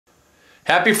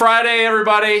Happy Friday,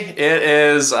 everybody. It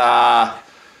is, yeah,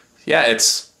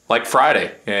 it's like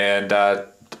Friday, and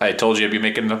I told you I'd be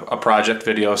making a project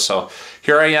video, so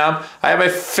here I am. I have my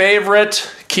favorite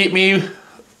Keep Me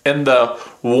in the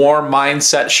Warm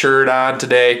Mindset shirt on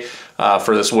today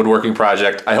for this woodworking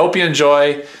project. I hope you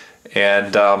enjoy,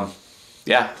 and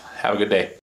yeah, have a good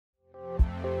day.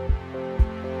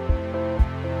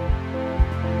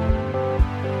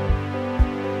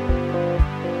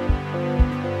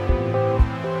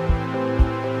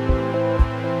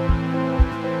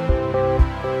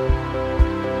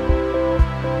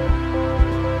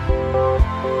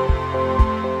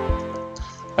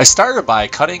 I started by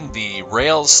cutting the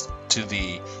rails to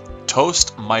the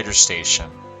toast miter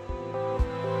station.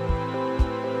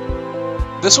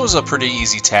 This was a pretty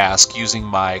easy task using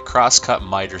my cross-cut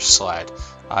miter sled.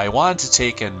 I wanted to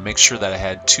take and make sure that I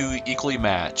had two equally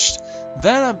matched.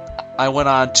 Then I went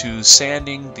on to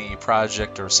sanding the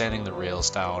project, or sanding the rails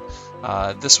down.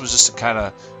 This was just to kind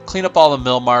of clean up all the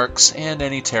mill marks and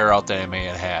any tear out that I may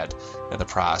have had in the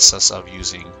process of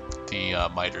using the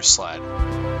miter sled.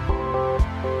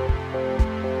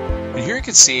 And here you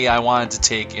can see I wanted to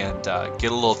take and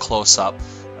get a little close up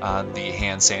on the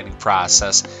hand sanding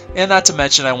process, and not to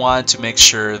mention I wanted to make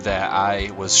sure that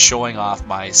I was showing off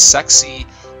my sexy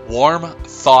warm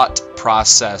thought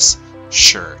process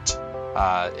shirt.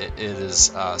 It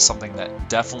is something that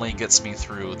definitely gets me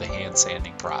through the hand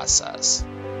sanding process.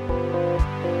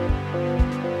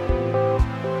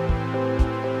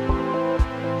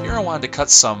 Here I wanted to cut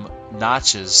some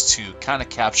notches to kind of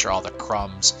capture all the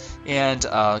crumbs and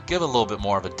give a little bit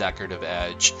more of a decorative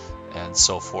edge and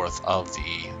so forth of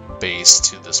the base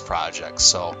to this project.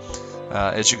 So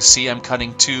as you can see, I'm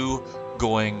cutting two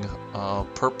going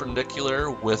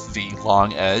perpendicular with the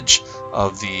long edge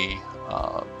of the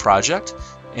project,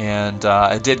 and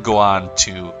I did go on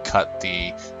to cut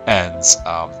the ends,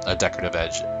 a decorative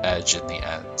edge in the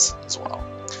ends as well.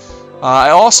 I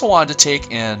also wanted to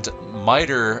take and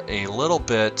miter a little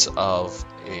bit of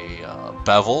a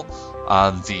bevel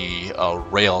on the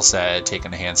rails that I had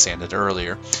taken hand sanded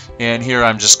earlier, and here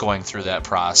I'm just going through that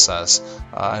process.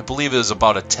 I believe it was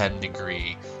about a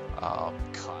 10-degree cut.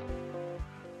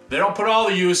 They don't put all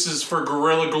the uses for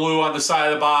Gorilla Glue on the side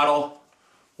of the bottle.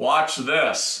 Watch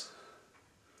this.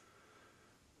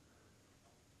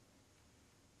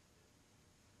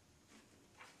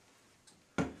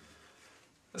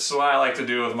 This is what I like to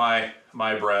do with my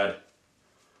bread.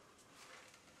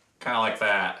 Kind of like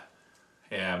that.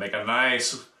 Yeah, make a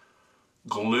nice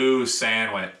glue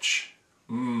sandwich.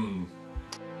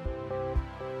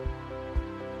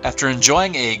 After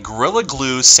enjoying a Gorilla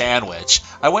Glue sandwich,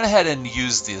 I went ahead and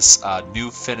used this new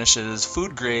finish. It is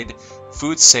food grade,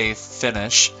 food safe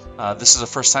finish. This is the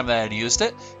first time that I had used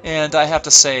it, and I have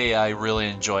to say I really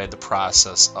enjoyed the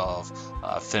process of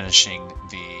finishing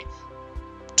the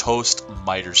toast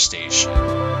miter station.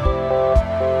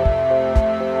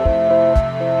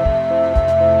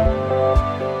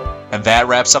 And that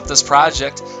wraps up this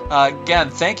project. Again,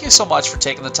 thank you so much for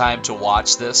taking the time to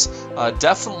watch this.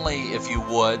 Definitely, if you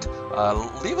would,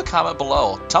 leave a comment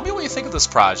below. Tell me what you think of this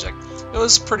project. It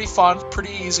was pretty fun,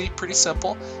 pretty easy, pretty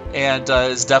simple, and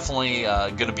is definitely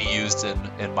going to be used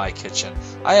in my kitchen.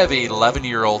 I have an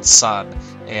 11-year-old son,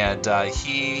 and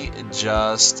he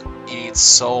just eats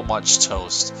so much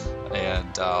toast.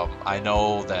 And I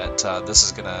know that this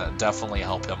is going to definitely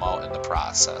help him out in the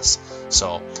process.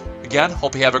 So again,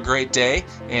 hope you have a great day,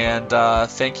 and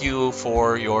thank you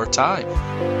for your time.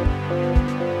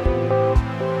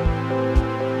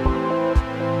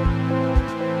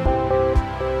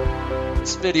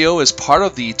 This video is part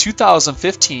of the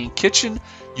 2015 Kitchen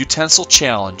Utensil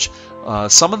Challenge.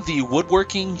 Some of the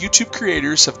woodworking YouTube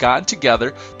creators have gotten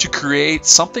together to create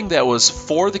something that was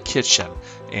for the kitchen,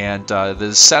 and that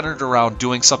is centered around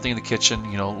doing something in the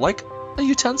kitchen, you know, like a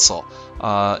utensil.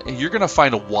 And you're going to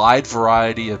find a wide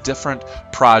variety of different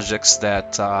projects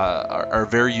that are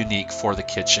very unique for the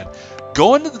kitchen.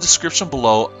 Go into the description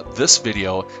below this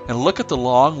video and look at the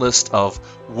long list of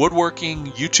woodworking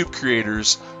YouTube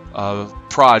creators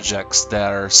projects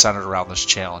that are centered around this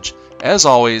challenge. As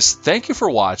always, thank you for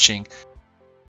watching,